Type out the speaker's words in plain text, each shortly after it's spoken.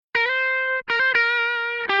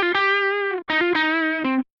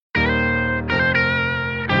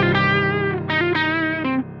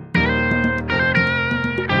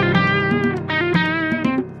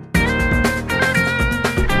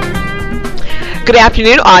Good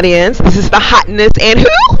afternoon, audience. This is the hotness and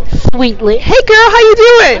who? Sweetly. Hey, girl, how you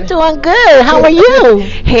I'm doing? doing good. How are you?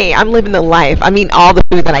 Hey, I'm living the life. I'm eating all the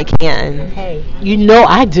food that I can. Hey, you know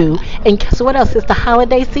I do. And guess what else? It's the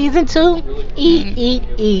holiday season too. Eat, Mhm. eat,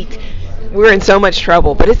 eat. We're in so much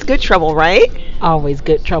trouble, but it's good trouble, right? Always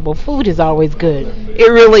good trouble. Food is always good. It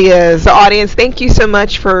really is. So, audience, thank you so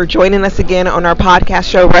much for joining us again on our podcast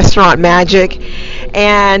show, Restaurant Magic.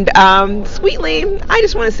 And sweetly, I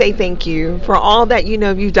just want to say thank you for all that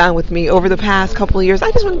you've done with me over the past couple of years. I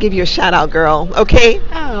just want to give you a shout out, girl. Okay?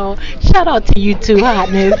 Oh, shout out to you too,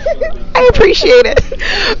 hotness. I appreciate it.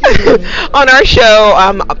 On our show,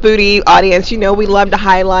 foodie audience, we love to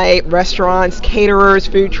highlight restaurants, caterers,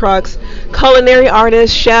 food trucks, culinary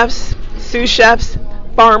artists, chefs, sous chefs,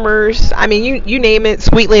 farmers. I mean, you name it.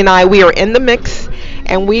 Sweetly and I, we are in the mix,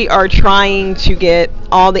 and we are trying to get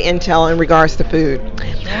all the intel in regards to food.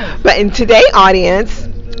 But in today's audience,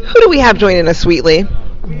 who do we have joining us, Sweetly?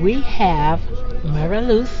 We have Mary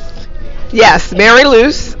Luce. Yes, Mary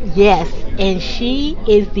Luce. Yes, and she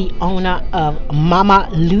is the owner of Mama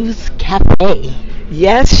Lou's Cafe.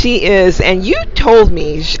 Yes, she is. And you told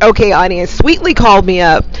me, okay, audience, Sweetly called me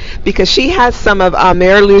up because she has some of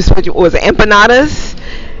Mary Lou's, which was empanadas.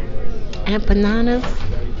 Empanadas,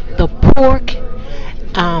 the pork,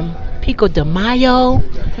 pico de mayo,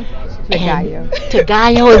 Gallo.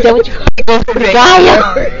 Tagayo. Is that what you call it?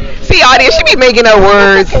 Gallo. See, audience, she be making up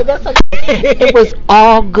words. Okay, that's okay. It was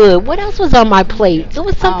all good. What else was on my plate? There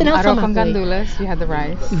was something else on Arroz my con plate. gandules. You had the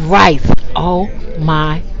rice. Rice. Oh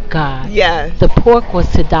my God. Yes. The pork was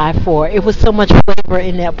to die for. It was so much flavor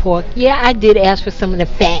in that pork. Yeah, I did ask for some of the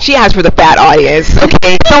fat. She asked for the fat, audience.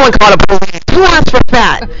 Okay, someone called a police. Who asked for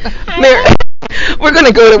fat? Mary,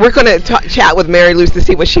 we're gonna chat with Mary Luce to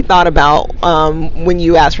see what she thought about when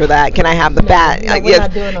you asked for that. Can I have the fat? no, we're Yes,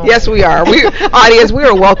 not doing all yes, that. we are. Audience, we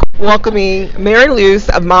are welcoming Mary Luce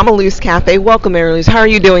of Mama Luce Cafe. Welcome, Mary Luce. How are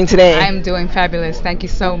you doing today? I'm doing fabulous. Thank you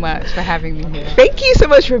so much for having me here. Thank you so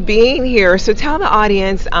much for being here. So tell the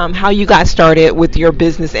audience how you got started with your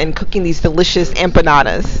business and cooking these delicious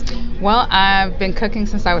empanadas. Well, I've been cooking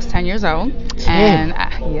since I was 10 years old. And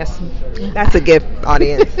yes. That's a gift,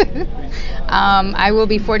 audience. I will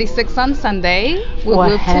be 46 on Sunday. Whoop Well,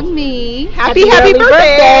 whoop to me. Happy early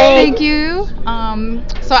birthday! Thank you.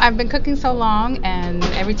 So I've been cooking so long, and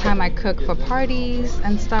every time I cook for parties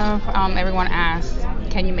and stuff, everyone asks,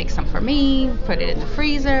 "Can you make some for me? Put it in the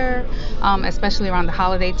freezer." Especially around the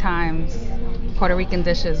holiday times, Puerto Rican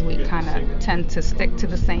dishes, we kind of tend to stick to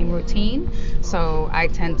the same routine. So I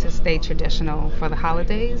tend to stay traditional for the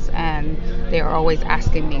holidays, and they are always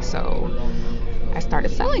asking me. So I started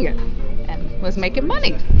selling it and was making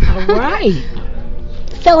money. All right.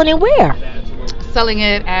 Selling it where? Selling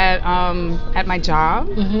it at my job.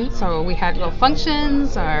 Mhm. So we had little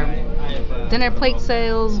functions or dinner plate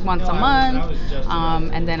sales once a month,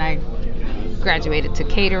 and then I graduated to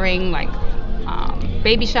catering, like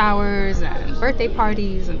baby showers and birthday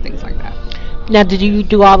parties and things like that. Now, did you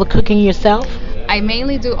do all the cooking yourself? I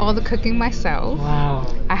mainly do all the cooking myself. Wow.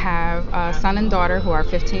 I have a son and daughter who are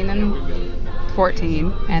 15 and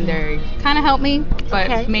 14, and they kind of help me, but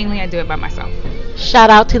Okay. mainly I do it by myself. Shout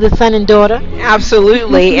out to the son and daughter.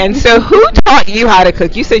 Absolutely. And so, who taught you how to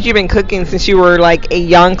cook? You said you've been cooking since you were like a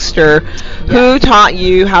youngster. Who taught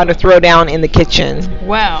you how to throw down in the kitchen?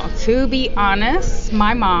 Well, to be honest,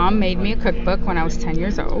 my mom made me a cookbook when I was 10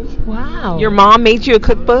 years old. Wow. Your mom made you a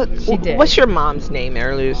cookbook? She did. What's your mom's name,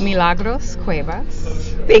 Mary Luz? Milagros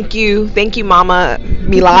Cuevas. Thank you, Mama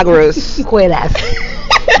Milagros. Cuelas.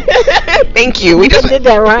 Thank you. We just did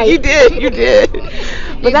that right. You did.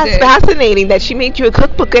 But You that's did. fascinating that she made you a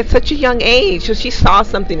cookbook at such a young age. So she saw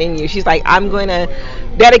something in you. She's like, I'm going to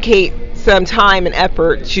dedicate some time and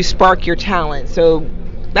effort to spark your talent. So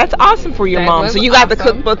that's awesome for your That mom. was So you got the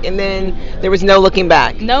awesome. cookbook, and then there was no looking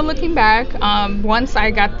back. No looking back. Once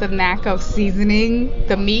I got the knack of seasoning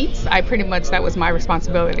the meats, that was my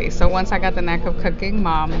responsibility. So once I got the knack of cooking,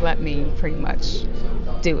 mom let me pretty much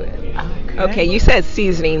do it. Okay, you said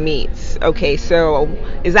seasoning meats. Okay, so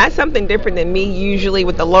is that something different than me usually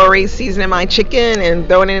with the Lori seasoning my chicken and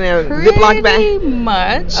throwing it in a Ziploc Pretty bag?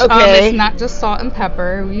 much. Okay. It's not just salt and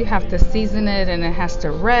pepper. You have to season it, and it has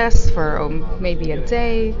to rest for maybe a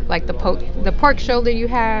day. Like the pork shoulder you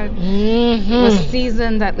had was Mm-hmm.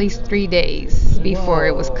 seasoned at least 3 days before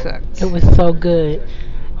it was cooked. It was so good.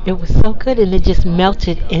 It was so good, and it just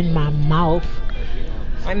melted in my mouth.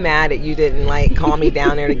 I'm mad at you didn't like call me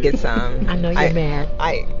down there to get some. I know you're mad.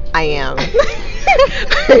 I am.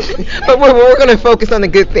 But we're going to focus on the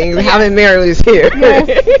good things. Having Mary Lou's here.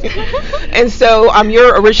 And so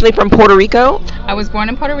you're originally from Puerto Rico? I was born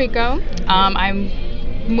in Puerto Rico. I'm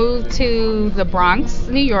moved to the Bronx,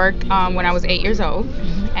 New York, when I was 8 years old,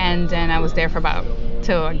 and then I was there for about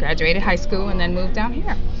till I graduated high school, and then moved down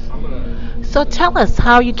here. So tell us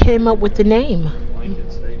how you came up with the name.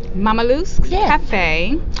 Mama Luz Yes.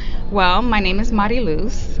 Cafe. Well, my name is Mari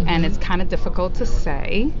Luz, and it's kind of difficult to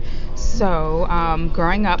say. So,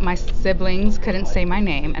 growing up, my siblings couldn't say my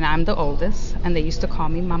name, and I'm the oldest, and they used to call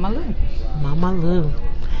me Mama Lou. Mama Lou.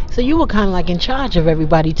 So you were kind of like in charge of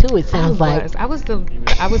everybody too. It sounds like. I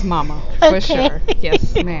was Mama for Okay. sure.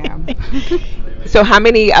 Yes, ma'am. So how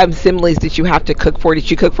many siblings did you have to cook for? Did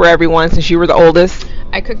you cook for everyone since you were the oldest?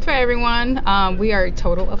 I cooked for everyone. We are a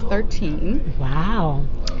total of 13. Wow.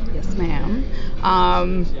 Yes, ma'am.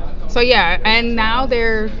 So yeah, and now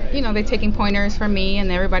they're taking pointers from me,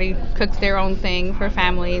 and everybody cooks their own thing for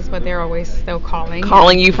families, but they're always still calling.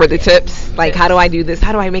 Calling you for the tips? Like, how do I do this?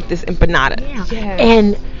 How do I make this empanada? Yeah. Yes.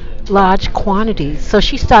 And large quantities. So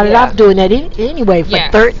she started Yeah. off doing that anyway for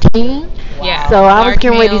Yes. 13. Yeah. So I was Large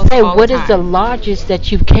getting ready to meals say, all what the is the time. largest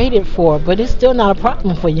that you've catered for? But it's still not a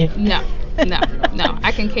problem for you. No.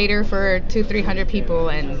 I can cater for 200-300 people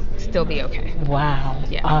and still be okay. Wow.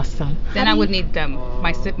 Yeah. Awesome. Then How I do would you-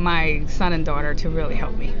 need my son and daughter to really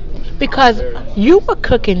help me. Because you were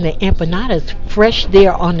cooking the empanadas fresh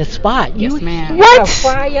there on the spot. Yes, You ma'am. had What? a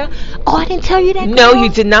fryer. Oh, I didn't tell you that. No, girl? you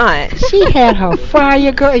did not. She had her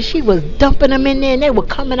fryer, girl, and she was dumping them in there, and they were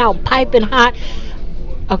coming out piping hot.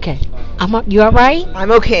 Okay, you all right?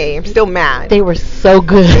 I'm okay. I'm still mad. They were so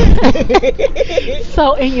good.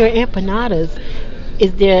 So, in your empanadas,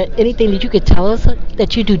 is there anything that you could tell us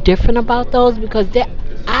that you do different about those? Because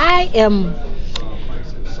I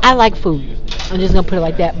like food. I'm just gonna put it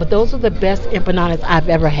like that. But those are the best empanadas I've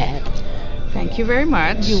ever had. Thank you very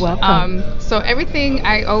much. You're welcome. So everything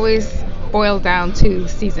I always boil down to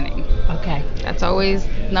seasoning. Okay. That's always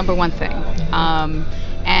number one thing.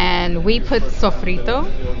 And we put sofrito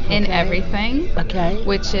in Okay. everything, Okay.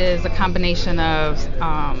 which is a combination of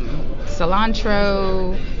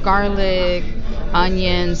cilantro, garlic,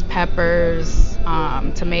 onions, peppers,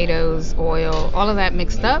 tomatoes, oil, all of that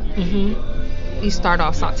mixed up. Mhm. You start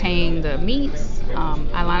off sauteing the meats.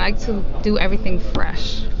 I like to do everything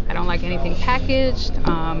fresh. I don't like anything packaged.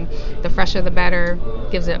 The fresher the better,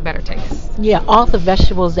 gives it a better taste. Yeah, all the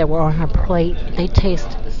vegetables that were on her plate, they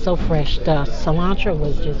taste so fresh. The cilantro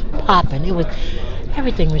was just popping.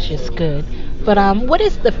 Everything was just good. But what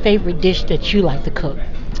is the favorite dish that you like to cook?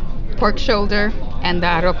 Pork shoulder and the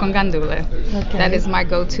arroz con gandule. Okay. That is my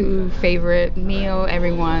go-to favorite meal.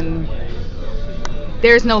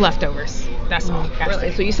 There's no leftovers. That's all.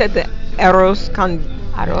 Really? So you said the arroz con.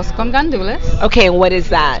 Arroz con gandules. Okay, and what is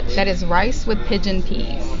that? That is rice with pigeon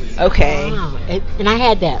peas. Okay. Wow. And I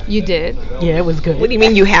had that. You did. Yeah, it was good. What do you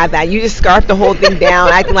mean you had that? You just scarfed the whole thing down,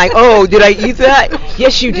 acting like, oh, did I eat that?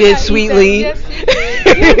 Yes, you did, sweetly. Yes, you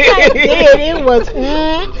did. Yes, I did. It was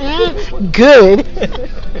good.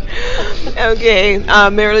 Okay,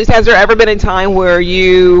 Mary Luz, has there ever been a time where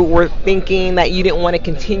you were thinking that you didn't want to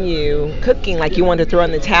continue cooking, like you wanted to throw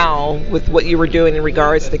in the towel with what you were doing in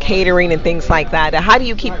regards to catering and things like that? How do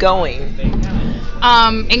you keep going?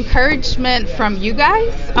 Encouragement from you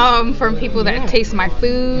guys, from people that Yeah. taste my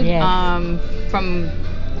food, Yes. from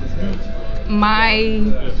my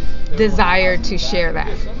desire to share that.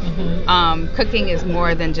 Mhm. Cooking is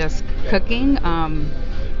more than just cooking.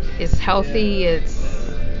 It's healthy. It's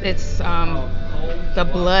the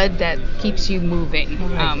blood that keeps you moving.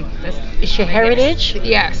 It's your heritage?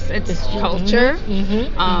 Yes, it's culture.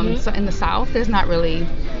 So in the South, there's not really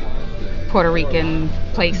Puerto Rican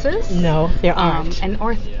places. No, there aren't. And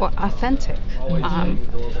or authentic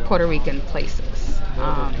Puerto Rican places.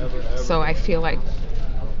 So I feel like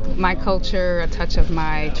my culture, a touch of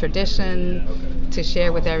my tradition to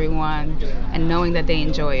share with everyone, and knowing that they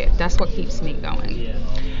enjoy it. That's what keeps me going.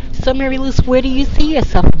 So, Mary Luz, where do you see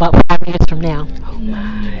yourself about 5 years from now? Oh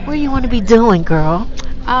my. What do you want to be doing, girl?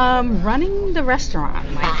 Running the restaurant,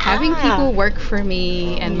 like having people work for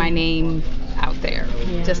me and my name out there.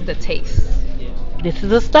 Yeah. Just the taste. This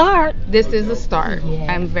is a start. This is a start.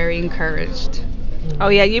 Yeah. I'm very encouraged. Oh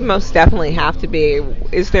yeah, you most definitely have to be.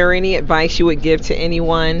 Is there any advice you would give to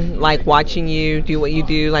anyone like watching you do what you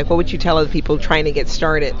do? Like what would you tell other people trying to get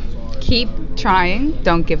started? Keep trying.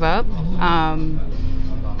 Don't give up.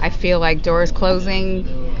 I feel like doors closing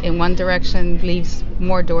in one direction leaves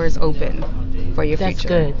more doors open for your That's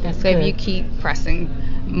future. good. That's so if good. you keep pressing.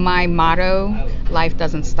 My motto, life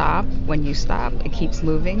doesn't stop when you stop. It keeps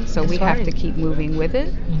moving. So That's we have right. to keep moving with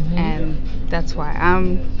it. Mhm. And that's why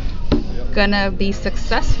I'm gonna be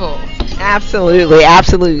successful. Absolutely,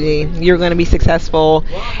 absolutely. You're going to be successful,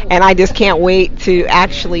 and I just can't wait to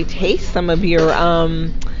actually taste some of your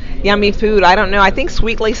yummy food. I don't know. I think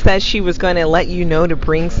Sweetly said she was going to let you know to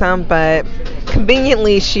bring some, but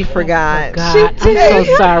conveniently she forgot. God, She I'm did.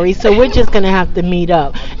 so sorry. So we're just gonna have to meet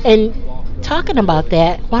up. And talking about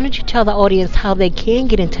that, why don't you tell the audience how they can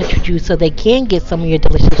get in touch with you so they can get some of your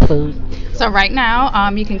delicious food? So right now,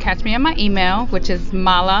 you can catch me on my email, which is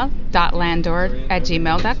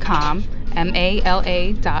mala.landor@gmail.com,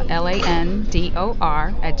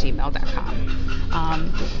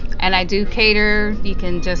 mala.landor@gmail.com. And I do cater. You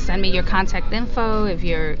can just send me your contact info if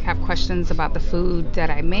you have questions about the food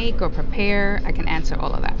that I make or prepare. I can answer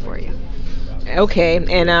all of that for you. Okay,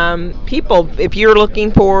 and people, if you're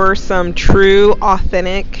looking for some true,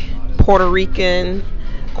 authentic Puerto Rican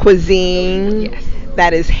cuisine Yes.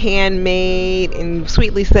 that is handmade, and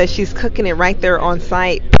Sweetly says she's cooking it right there on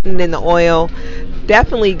site, putting it in the oil,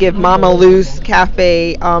 definitely give Mama Lou's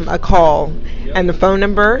Cafe a call. And the phone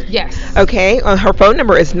number? Yes. Okay, her phone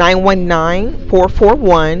number is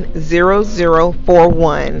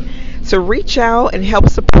 919-441-0041. So reach out and help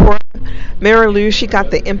support Mary Lou. She got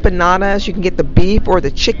the empanadas. You can get the beef or the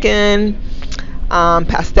chicken,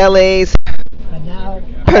 pasteles,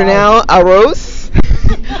 panel arroz.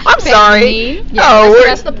 I'm sorry. Pernil. Oh, Yeah,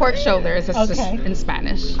 that's the pork shoulders. It's just Okay. in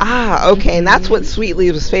Spanish. okay, and that's what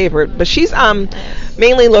Sweetly's favorite. But she's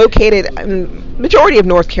mainly located in majority of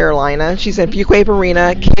North Carolina. She's in Fuquay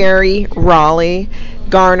Varina, Cary, Raleigh,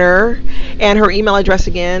 Garner, and her email address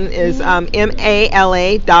again is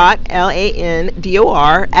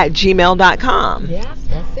mala.landor@gmail.com. Yeah,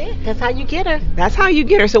 that's it. That's how you get her. That's how you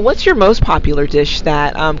get her. So what's your most popular dish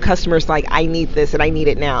that customers like, I need this and I need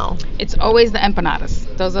it now? It's always the empanadas.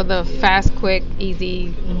 Those are the fast, quick,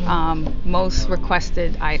 easy, most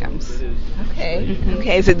requested items. Okay.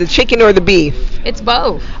 Okay, is it the chicken or the beef? It's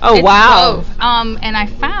both. Oh, It's wow. Both. And I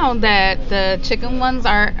found that the chicken ones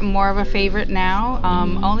are more of a favorite now,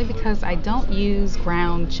 only because I don't use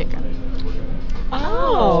ground chicken.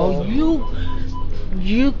 Oh,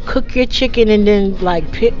 you cook your chicken and then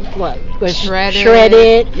like pick what? Shred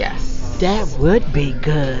it. Yes. That would be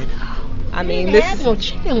good. I mean, You this have is no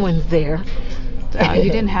chicken ones there.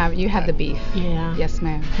 You had the beef. Yeah. Yes,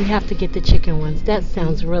 ma'am. You have to get the chicken ones. That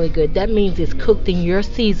sounds really good. That means it's cooked in your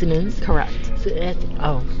seasonings. Correct. So that's,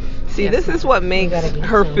 see, Yes, this is what makes gotta be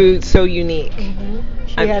her so- food so unique.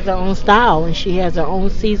 she has her own style and she has her own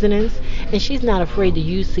seasonings, and she's not afraid to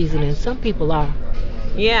use seasonings. Some people are.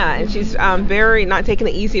 Yeah, and she's very not taking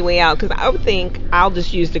the easy way out, because I would think I'll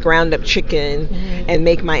just use the ground up chicken and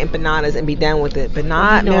make my empanadas and be done with it, but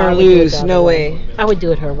not No, I Mary would do it Lou's. the No other way. I would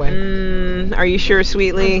do it her way. Are you sure,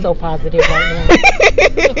 Sweetly? I'm so positive right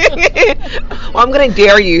Well, I'm gonna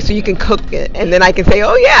dare you so you can cook it, and then I can say,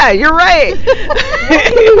 "Oh yeah, you're right."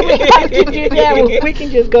 now. We have to do that. We can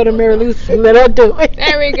just go to Mary Lou's and let her do it.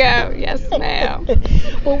 There we go. Yes, ma'am.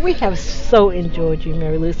 Well, we have so enjoyed you,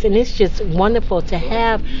 Mary Lou, and it's just wonderful to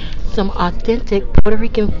have some authentic Puerto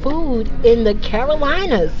Rican food in the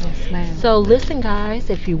Carolinas. Yes, ma'am. So listen, guys,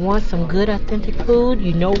 if you want some good authentic food,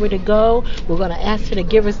 you know where to go. We're going to ask her to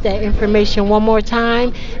give us that information one more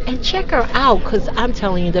time and check her out, because I'm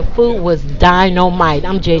telling you, the food was dynamite.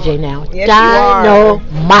 I'm JJ now. Yes, you are.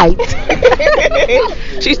 Dynamite.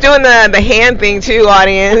 She's doing the hand thing too,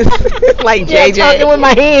 audience, like Yeah, JJ. talking with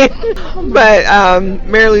my hand. But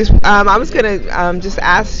Mary Lou's, I was gonna just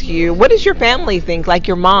ask you, what does your family think? Like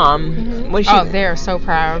your mom, when she, Oh, they are so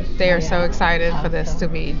proud. They are so excited for this to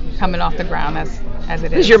be coming off the ground as it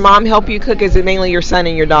is. does your mom help you cook? Is it mainly your son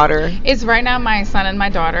and your daughter? It's right now my son and my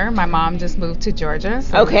daughter. My mom just moved to Georgia.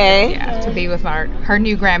 So Okay. Yeah, to be with her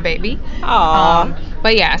new grandbaby. Aww.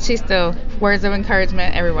 But yeah, she's still words of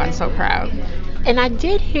encouragement. Everyone's so proud. And I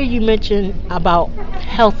did hear you mention about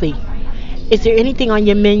healthy. Is there anything on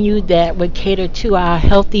your menu that would cater to our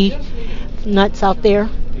healthy nuts out there?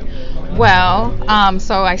 Well,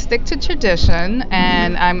 so I stick to tradition,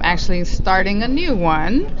 and I'm actually starting a new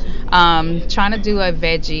one. Trying to do a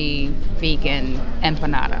veggie vegan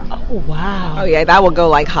empanada. Oh, wow. Oh yeah, that will go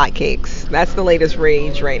like hotcakes. That's the latest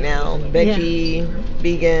rage right now. Veggie,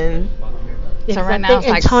 vegan. Yes, So I right now think it's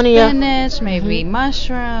like Antonia- spinach, maybe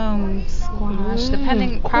mushrooms, squash,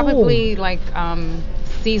 depending, probably like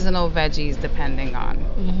seasonal veggies, depending on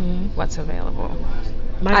what's available.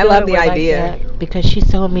 My I love daughter the would like idea. that because she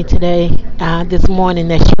told me today, this morning,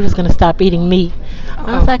 that she was going to stop eating meat.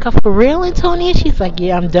 I was like, oh, for real, Antonia? She's like,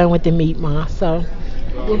 yeah, I'm done with the meat, Ma. So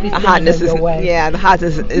we'll be The sending hotness her is your way. the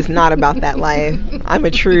hotness is not about that life. I'm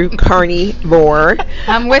a true carnivore.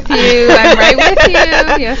 I'm with you. I'm right with you.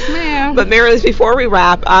 Yes, ma'am. But Mary Liz, before we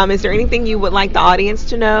wrap, is there anything you would like the audience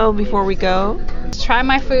to know before we go? Try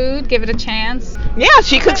my food. Give it a chance. Yeah,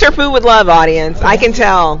 she cooks her food with love, audience. I can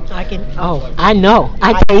tell. I know.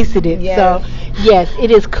 I tasted it. Yes. So Yes,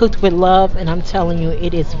 it is cooked with love, and I'm telling you,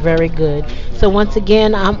 it is very good. So once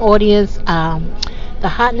again, audience. The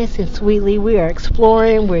hotness and sweetly, we are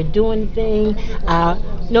exploring, we're doing thing.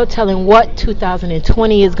 No telling what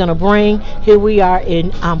 2020 is gonna bring. Here we are in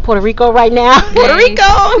Puerto Rico right now. Puerto Nice. Rico.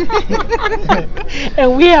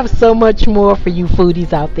 And we have so much more for you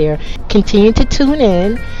foodies out there. Continue to tune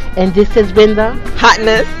in. And this has been the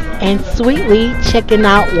Hotness. and Sweetly checking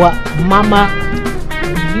out what Mama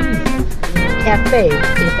You's Cafe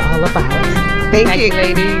is all about. Thank Thank you. you,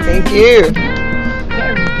 ladies. Thank you.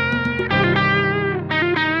 Very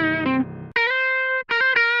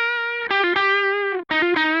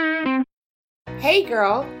Hey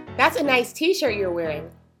girl, that's a nice t-shirt you're wearing.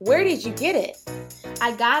 Where did you get it?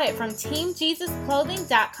 I got it from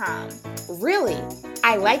TeamJesusClothing.com. Really?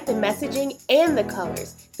 I like the messaging and the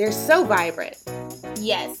colors. They're so vibrant.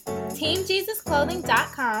 Yes,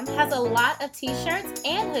 TeamJesusClothing.com has a lot of t-shirts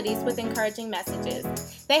and hoodies with encouraging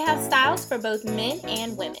messages. They have styles for both men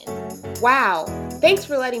and women. Wow, thanks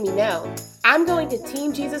for letting me know. I'm going to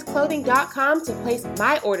TeamJesusClothing.com to place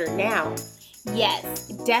my order now. Yes,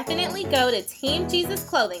 definitely go to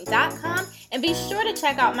TeamJesusClothing.com and be sure to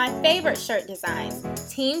check out my favorite shirt designs,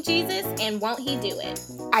 Team Jesus and Won't He Do It?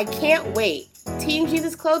 I can't wait.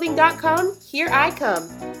 TeamJesusClothing.com, here I come.